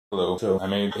Hello, so I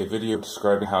made a video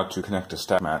describing how to connect a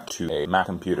stackmat to a Mac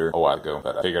computer a while ago,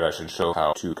 but I figured I should show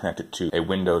how to connect it to a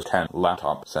Windows 10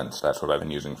 laptop, since that's what I've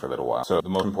been using for a little while. So the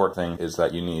most important thing is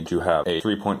that you need to have a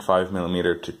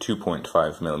 3.5mm to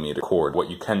 2.5mm cord. What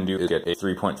you can do is get a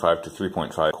 3.5 to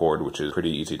 3.5 cord, which is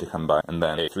pretty easy to come by, and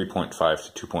then a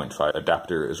 3.5 to 2.5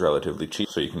 adapter is relatively cheap,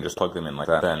 so you can just plug them in like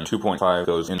that. Then 2.5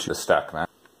 goes into the stackmat.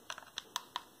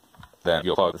 Then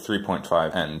you'll plug the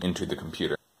 3.5 end into the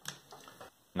computer.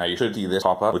 Now you should see this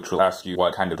pop up, which will ask you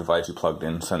what kind of device you plugged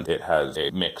in, since it has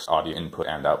a mixed audio input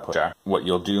and output jack. What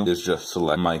you'll do is just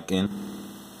select mic in,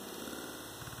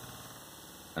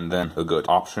 and then a good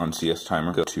option on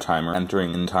csTimer, go to timer,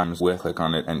 entering in times with, click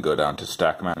on it, and go down to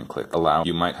stackmat and click allow.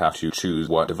 You might have to choose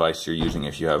what device you're using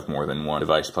if you have more than one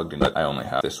device plugged in, but I only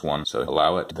have this one, so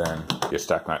allow it. Then your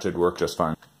stackmat should work just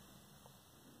fine.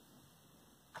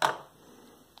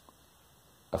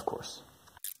 Of course.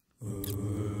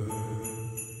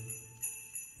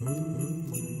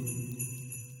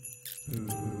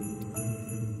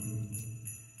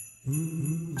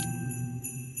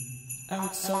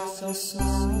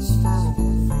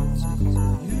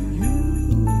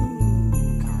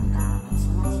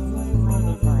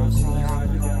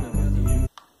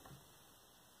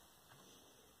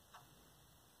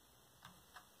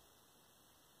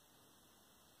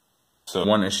 So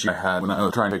one issue I had when I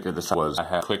was trying to figure this out was I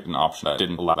had clicked an option that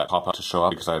didn't allow that pop-up to show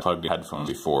up because I had plugged in headphones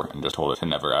before and just told it to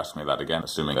never ask me that again,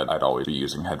 assuming that I'd always be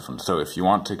using headphones. So if you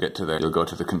want to get to there, you'll go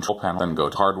to the control panel, then go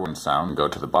to hardware and sound, and go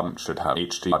to the button, it should have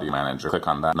HD audio manager. Click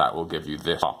on that, and that will give you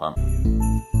this pop-up.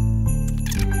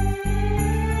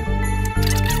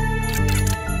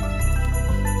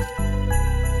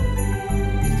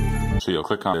 So you'll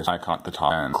click on this icon at the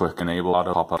top and click enable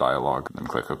auto pop-up dialog, then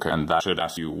click OK, and that should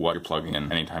ask you what you're plugging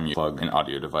in anytime you plug an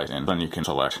audio device in. Then you can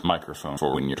select microphone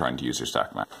for when you're trying to use your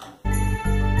stackmat.